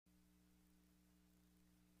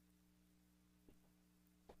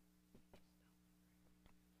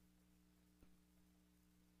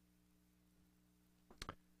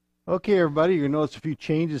Okay, everybody, you're going to notice a few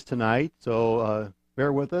changes tonight, so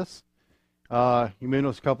bear with us. You may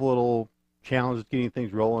notice a couple little challenges getting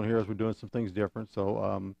things rolling here as we're doing some things different,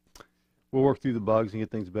 so we'll work through the bugs and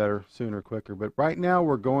get things better sooner, quicker. But right now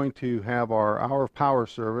we're going to have our Hour of Power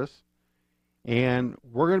service, and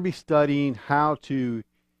we're going to be studying how to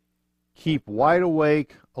keep wide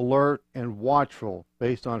awake, alert, and watchful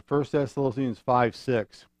based on 1 Thessalonians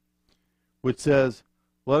 5:6, which says,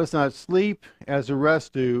 "Let us not sleep as the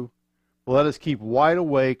rest do, but let us keep wide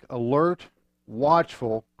awake, alert,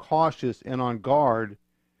 watchful, cautious, and on guard.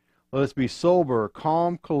 Let us be sober,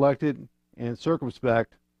 calm, collected, and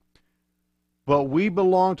circumspect. But we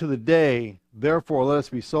belong to the day, therefore let us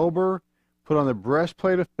be sober, put on the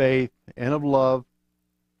breastplate of faith and of love,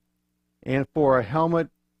 and for a helmet,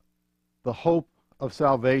 the hope of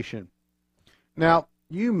salvation." Now,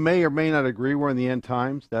 you may or may not agree we're in the end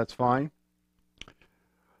times. That's fine.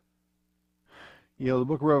 You know, the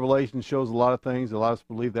book of Revelation shows a lot of things. A lot of us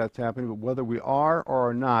believe that's happening. But whether we are or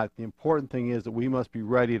are not, the important thing is that we must be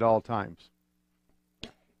ready at all times.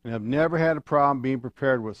 And I've never had a problem being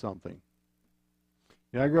prepared with something.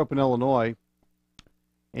 You know, I grew up in Illinois,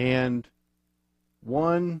 and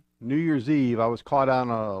one New Year's Eve, I was caught out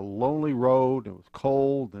on a lonely road. It was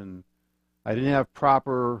cold, and I didn't have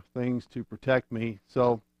proper things to protect me.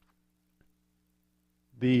 So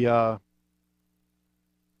the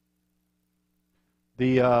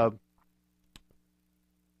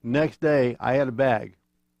next day, I had a bag.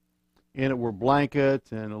 In it were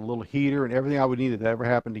blankets and a little heater and everything I would need if that ever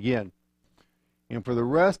happened again. And for the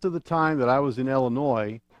rest of the time that I was in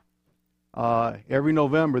Illinois, every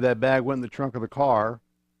November that bag went in the trunk of the car,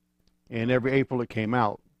 and every April it came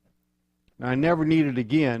out. Now, I never needed it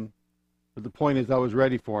again, but the point is I was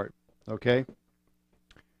ready for it. Okay?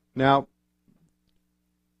 Now,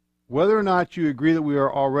 whether or not you agree that we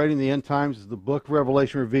are already in the end times, as the book of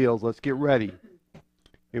Revelation reveals, let's get ready.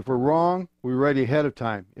 If we're wrong, we're ready ahead of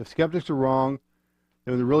time. If skeptics are wrong,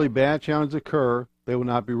 then when the really bad challenges occur, they will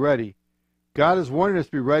not be ready. God is wanting us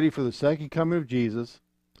to be ready for the second coming of Jesus.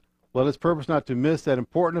 Let us purpose not to miss that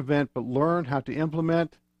important event, but learn how to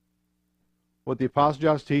implement what the Apostle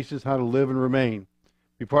John teaches, how to live and remain.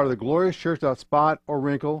 Be part of the glorious church without spot or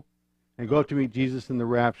wrinkle, and go up to meet Jesus in the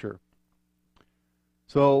rapture.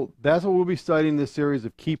 So that's what we'll be studying in this series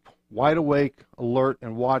of Keep Wide Awake, Alert,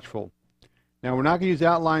 and Watchful. Now, we're not going to use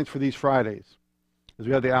outlines for these Fridays, because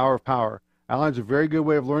we have the Hour of Power. Outlines are a very good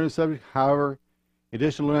way of learning the subject. However, in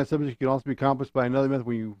addition to learning that subject, it can also be accomplished by another method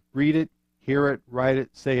when you read it, hear it, write it,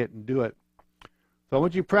 say it, and do it. So I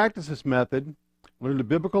want you to practice this method, learn the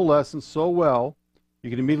biblical lessons so well, you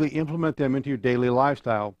can immediately implement them into your daily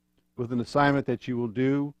lifestyle with an assignment that you will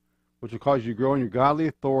do, which will cause you to grow in your godly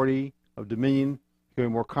authority of dominion,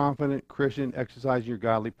 becoming a more confident Christian, exercising your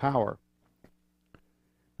godly power.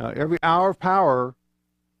 Now, every hour of power,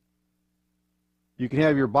 you can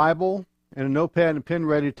have your Bible and a notepad and pen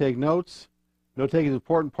ready to take notes. Note-taking is an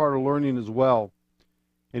important part of learning as well.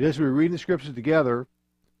 In addition, we're reading the scriptures together.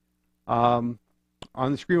 On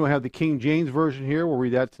the screen, we'll have the King James Version here. We'll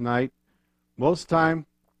read that tonight. Most of the time,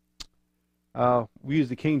 we use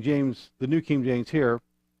the King James, the New King James here.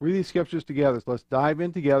 Read these scriptures together. So let's dive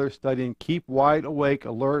in together, studying Keep Wide Awake,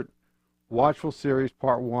 Alert, Watchful Series,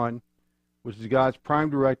 Part 1, which is God's prime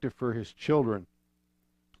directive for His children.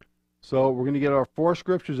 So we're going to get our 4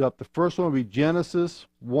 scriptures up. The first one will be Genesis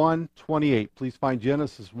 1:28. Please find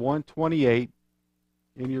Genesis 1:28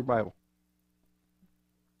 in your Bible.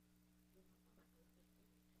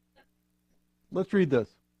 Let's read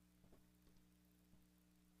this.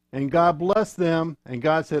 "And God blessed them, and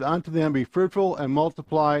God said unto them, Be fruitful, and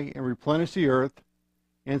multiply, and replenish the earth,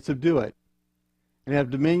 and subdue it, and have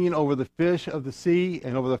dominion over the fish of the sea,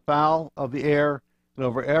 and over the fowl of the air, and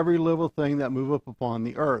over every living thing that moveth upon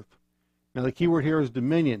the earth." Now the key word here is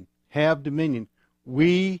dominion. Have dominion.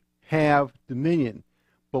 We have dominion,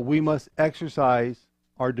 but we must exercise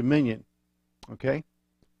our dominion. Okay?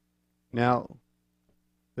 Now,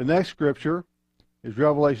 the next scripture is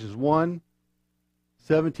Revelations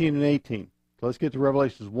 1:17 and 18. So let's get to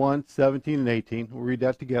Revelations 1:17 and 18. We'll read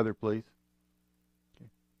that together, please. Okay.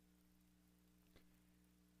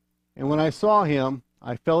 "And when I saw him,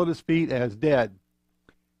 I fell at his feet as dead.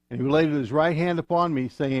 And he laid his right hand upon me,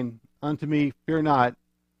 saying unto me, Fear not,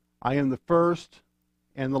 I am the first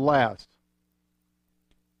and the last.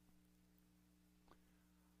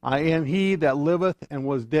 I am he that liveth and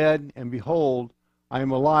was dead, and behold, I am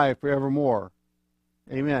alive forevermore.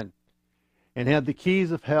 Amen. And had the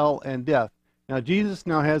keys of hell and death." Now, Jesus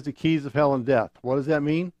now has the keys of hell and death. What does that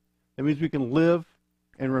mean? That means we can live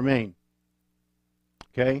and remain.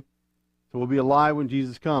 Okay? So we'll be alive when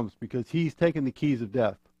Jesus comes, because He's taken the keys of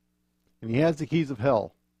death. And he has the keys of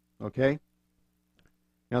hell. Okay?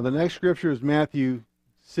 Now the next scripture is Matthew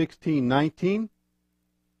 16:19.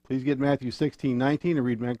 Please get Matthew 16:19 and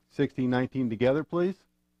read Matthew 16:19 together, please.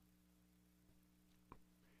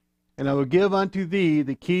 And I will give unto thee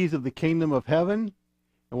the keys of the kingdom of heaven,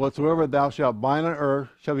 and whatsoever thou shalt bind on earth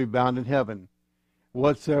shall be bound in heaven.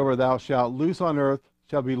 Whatsoever thou shalt loose on earth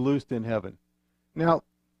shall be loosed in heaven. Now,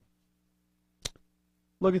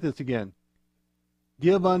 look at this again.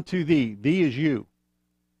 Give unto thee. Thee is you.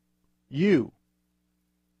 You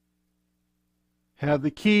have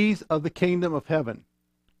the keys of the kingdom of heaven.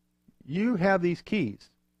 You have these keys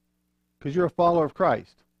because you're a follower of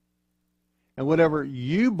Christ. And whatever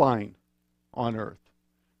you bind on earth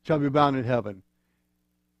shall be bound in heaven.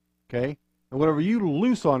 Okay? And whatever you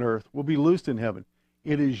loose on earth will be loosed in heaven.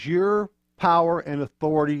 It is your power and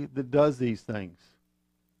authority that does these things.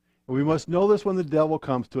 And we must know this when the devil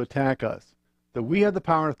comes to attack us, that we have the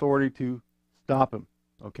power and authority to stop him.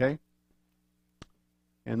 Okay?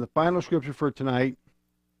 And the final scripture for tonight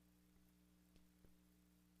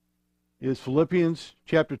is Philippians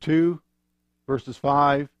chapter 2, verses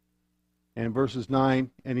 5 and verses 9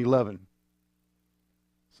 and 11.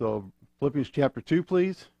 So, Philippians chapter 2,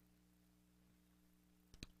 please.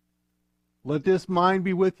 Let this mind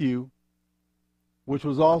be with you, which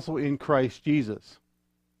was also in Christ Jesus.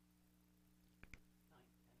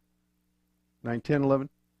 9, 10, 11.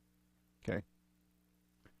 Okay.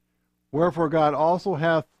 Wherefore God also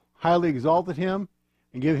hath highly exalted him,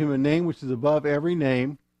 and given him a name which is above every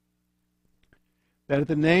name, that at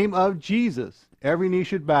the name of Jesus every knee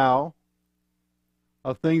should bow,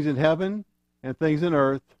 of things in heaven, and things in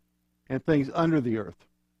earth, and things under the earth.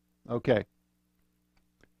 Okay.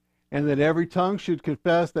 And that every tongue should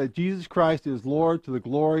confess that Jesus Christ is Lord, to the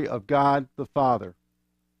glory of God the Father.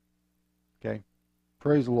 Okay.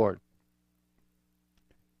 Praise the Lord.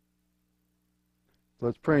 So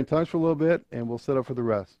let's pray in tongues for a little bit, and we'll set up for the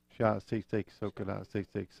rest.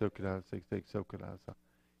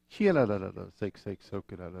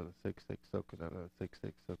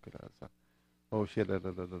 Oh shit! Six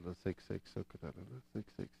six so good.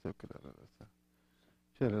 Six six so good. Six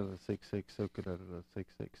six so good. Six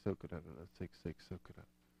six so good. Six six so good.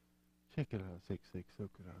 Check it out. Six six so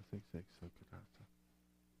good. Six six so good.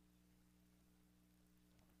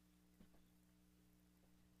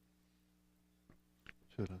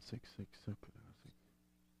 Should I six six so good?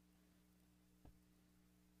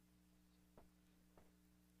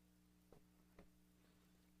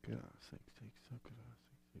 Good. Six six so good.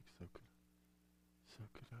 Six six so good. So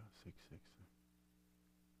good. Six six.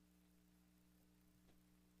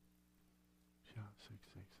 Yeah, six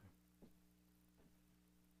six.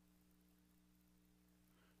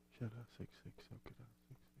 Shut up. Six six so good.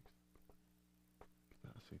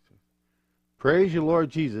 Six six. Praise you, Lord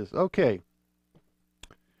Jesus. Okay.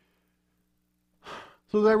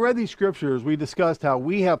 So as I read these scriptures, we discussed how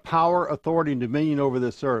we have power, authority, and dominion over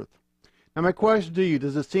this earth. Now my question to you,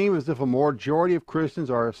 does it seem as if a majority of Christians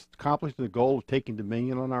are accomplishing the goal of taking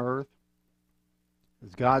dominion on our earth?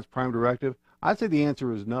 Is God's prime directive? I'd say the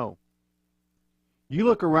answer is no. You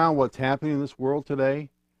look around what's happening in this world today,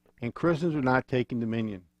 and Christians are not taking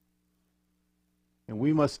dominion. And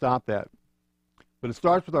we must stop that. But it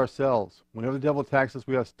starts with ourselves. Whenever the devil attacks us,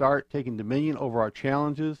 we have to start taking dominion over our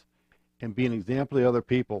challenges and be an example to other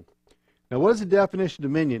people. Now, what is the definition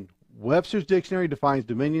of dominion? Webster's dictionary defines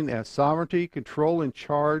dominion as sovereignty, control and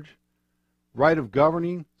charge, right of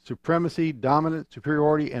governing, supremacy, dominance,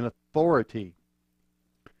 superiority, and authority.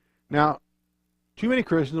 Now, too many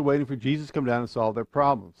Christians are waiting for Jesus to come down and solve their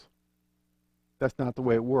problems. That's not the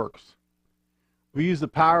way it works. We use the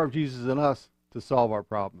power of Jesus in us to solve our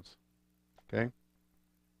problems. Okay?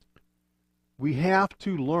 We have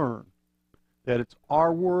to learn that it's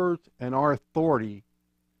our words and our authority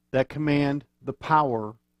that command the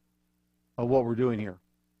power of what we're doing here.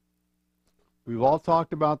 We've all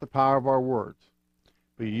talked about the power of our words.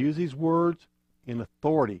 But you use these words in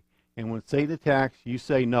authority. And when Satan attacks, you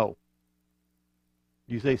say no.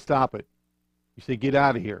 You say stop it. You say get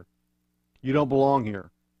out of here. You don't belong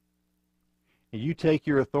here. And you take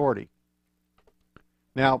your authority.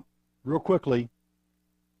 Now, real quickly,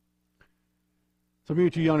 some of you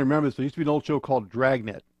are too young to remember this. There used to be an old show called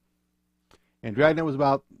Dragnet. And Dragnet was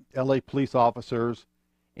about LA police officers.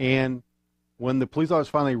 And when the police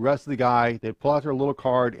officers finally arrested the guy, they'd pull out their little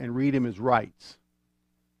card and read him his rights.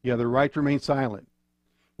 You have the right to remain silent.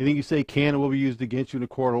 Anything you say can and will be used against you in a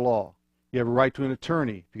court of law. You have a right to an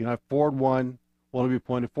attorney. If you cannot afford one, one will be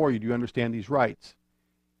appointed for you. Do you understand these rights?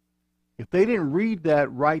 If they didn't read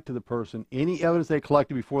that right to the person, any evidence they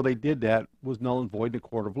collected before they did that was null and void in a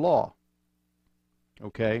court of law.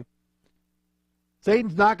 Okay?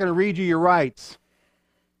 Satan's not going to read you your rights.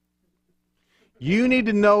 You need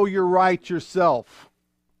to know your rights yourself.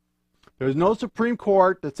 There's no Supreme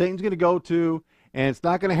Court that Satan's going to go to, and it's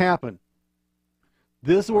not going to happen.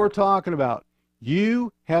 This is what we're talking about.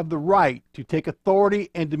 You have the right to take authority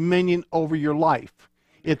and dominion over your life.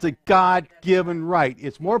 It's a God-given right.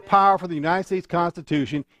 It's more powerful than the United States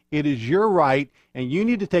Constitution. It is your right, and you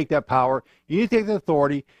need to take that power. You need to take that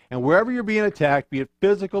authority, and wherever you're being attacked, be it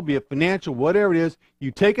physical, be it financial, whatever it is,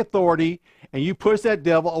 you take authority, and you push that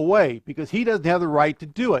devil away because he doesn't have the right to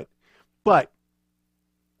do it. But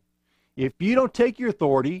if you don't take your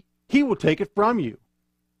authority, he will take it from you.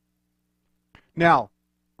 Now,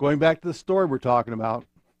 going back to the story we're talking about,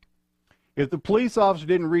 if the police officer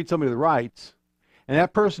didn't read somebody the rights, and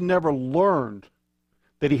that person never learned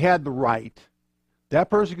that he had the right, that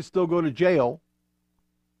person could still go to jail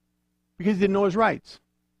because he didn't know his rights.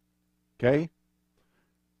 Okay?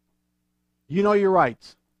 You know your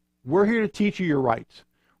rights. We're here to teach you your rights.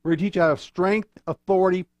 We're going to teach you how to have strength,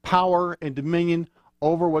 authority, power, and dominion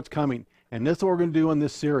over what's coming. And this is what we're going to do in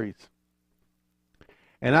this series.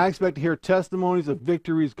 And I expect to hear testimonies of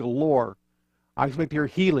victories galore. I expect to hear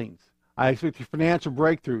healings. I expect to hear financial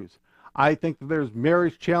breakthroughs. I think that there's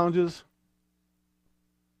marriage challenges.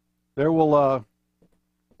 There's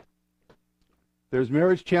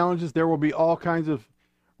marriage challenges. There will be all kinds of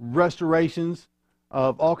restorations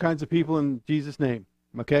of all kinds of people in Jesus' name.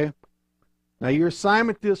 Okay? Now your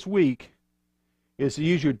assignment this week is to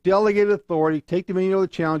use your delegated authority, take dominion of the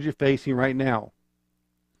challenge you're facing right now.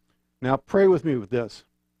 Now pray with me with this.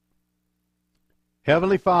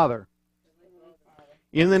 Heavenly Father,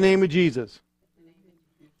 in the name of Jesus,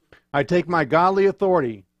 I take my godly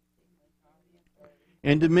authority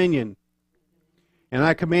and dominion, and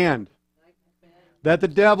I command that the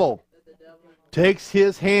devil takes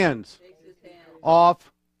his hands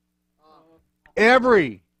off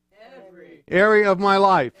every area of my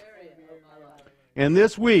life. And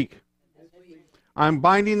this week, I'm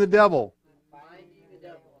binding the devil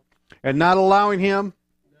and not allowing him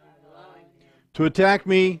to attack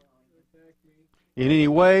me in any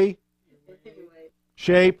way,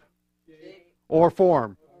 shape, or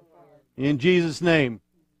form. In Jesus' name.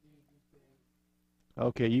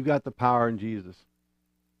 Okay, you got the power in Jesus.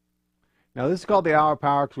 Now, this is called the hour of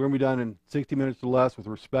power because we're going to be done in 60 minutes or less with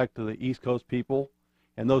respect to the East Coast people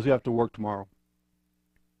and those who have to work tomorrow.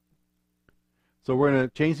 So we're going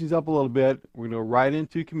to change things up a little bit. We're going to go right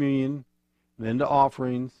into communion, and then to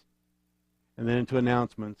offerings, and then into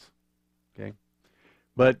announcements. Okay?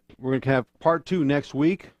 But we're going to have part 2 next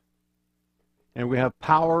week, and we have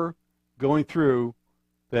power going through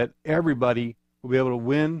that everybody will be able to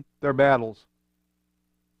win their battles.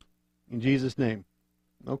 In Jesus' name.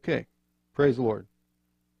 Okay. Praise the Lord.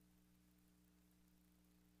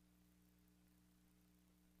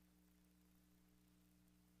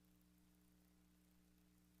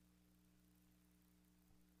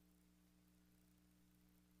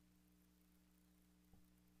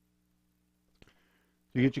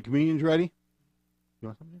 You get your communions ready? You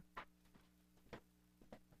want something?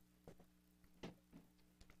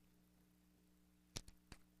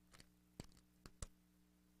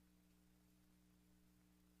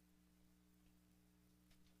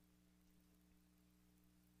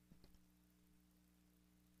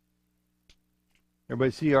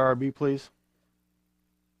 Everybody see RRB, please.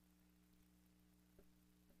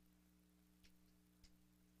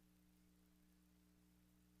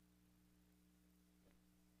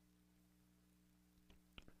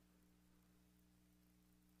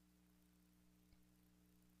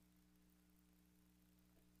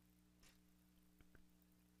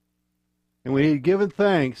 And when he had given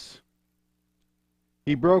thanks,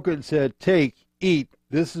 he broke it and said, "Take, eat,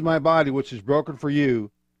 this is my body which is broken for you.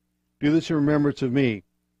 Do this in remembrance of me."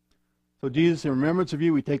 So Jesus, in remembrance of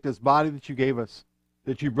you, we take this body that you gave us,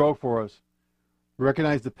 that you broke for us. We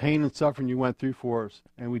recognize the pain and suffering you went through for us,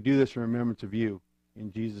 and we do this in remembrance of you.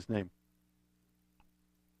 In Jesus' name.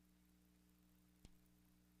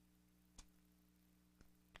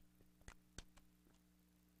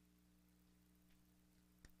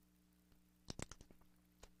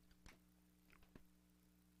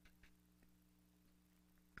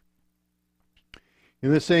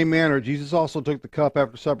 In the same manner, Jesus also took the cup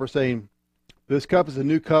after supper, saying, "This cup is a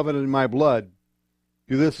new covenant in my blood.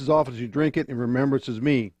 Do this as often as you drink it in remembrance of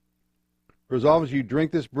me. For as often as you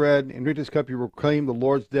drink this bread and drink this cup, you proclaim the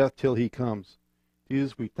Lord's death till he comes."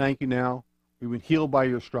 Jesus, we thank you now. We've been healed by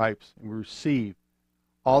your stripes, and we receive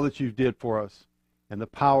all that you did for us, and the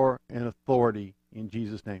power and authority in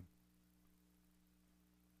Jesus' name.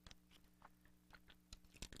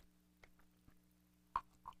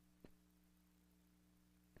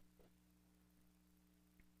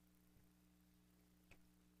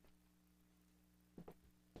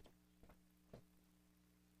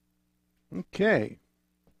 Okay.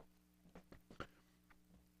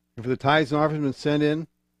 And for the tithes and offerings been sent in,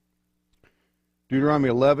 Deuteronomy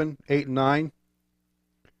 11, 8 and 9.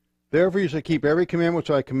 Therefore you shall keep every commandment which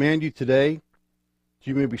I command you today, that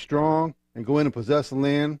you may be strong, and go in and possess the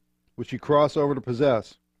land which you cross over to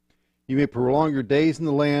possess. You may prolong your days in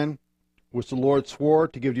the land which the Lord swore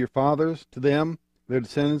to give to your fathers, to them, their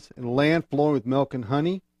descendants, in a land flowing with milk and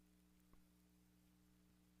honey.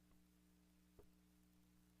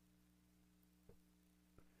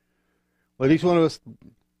 Let each one of us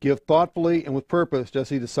give thoughtfully and with purpose, just as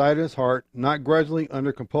he decided in his heart, not grudgingly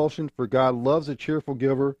under compulsion, for God loves a cheerful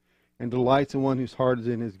giver and delights in one whose heart is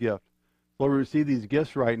in his gift. Lord, we receive these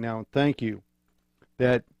gifts right now, and thank you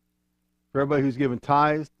that for everybody who's given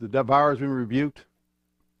tithes, the devourer has been rebuked,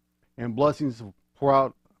 and blessings pour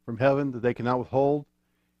out from heaven that they cannot withhold.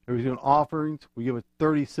 If we're doing offerings, we give a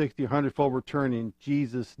 30, 60, 100-fold return in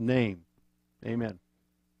Jesus' name. Amen.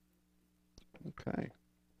 Okay.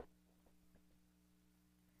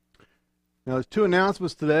 Now, there's two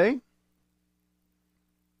announcements today.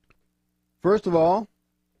 First of all,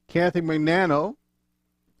 Kathy McNano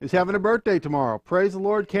is having a birthday tomorrow. Praise the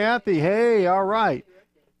Lord, Kathy. Hey, all right.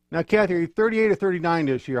 Now, Kathy, are you 38 or 39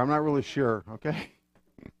 this year? I'm not really sure, okay?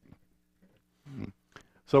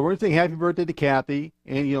 So we're going to sing happy birthday to Kathy.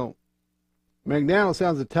 And, you know, McNano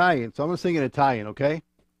sounds Italian, so I'm going to sing in Italian, okay?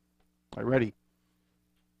 All right, ready?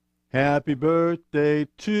 Happy birthday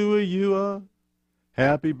to you.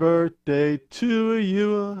 Happy birthday to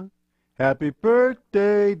you. Happy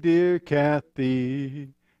birthday, dear Kathy.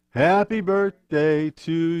 Happy birthday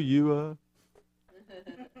to you.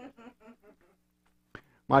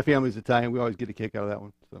 My family's Italian. We always get a kick out of that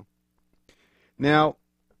one. So now,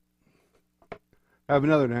 I have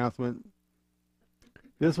another announcement.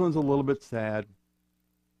 This one's a little bit sad.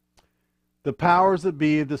 The powers that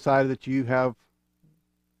be have decided that you have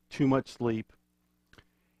too much sleep,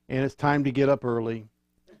 and it's time to get up early.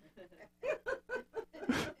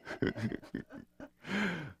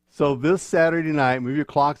 So this Saturday night, move your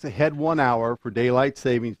clocks ahead 1 hour for daylight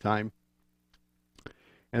savings time,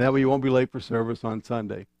 and that way you won't be late for service on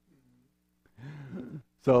Sunday.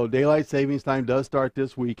 So daylight savings time does start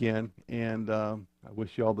this weekend, and I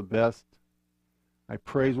wish you all the best. I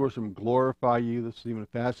praise, worship, and glorify you. This is even a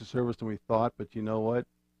faster service than we thought, but you know what?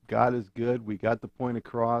 God is good. We got the point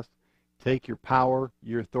across. Take your power,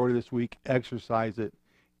 your authority this week, exercise it.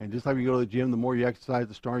 And just like you go to the gym, the more you exercise,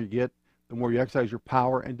 the stronger you get. The more you exercise your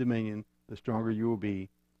power and dominion, the stronger you will be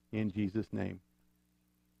in Jesus' name.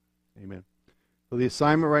 Amen. So the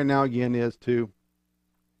assignment right now, again, is to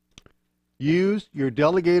use your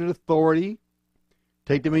delegated authority,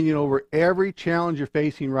 take dominion over every challenge you're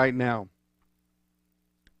facing right now.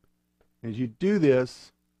 As you do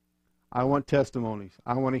this, I want testimonies.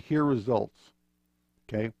 I want to hear results.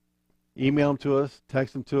 Okay? Email them to us,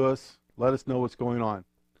 text them to us, let us know what's going on.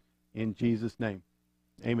 In Jesus' name,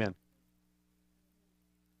 amen.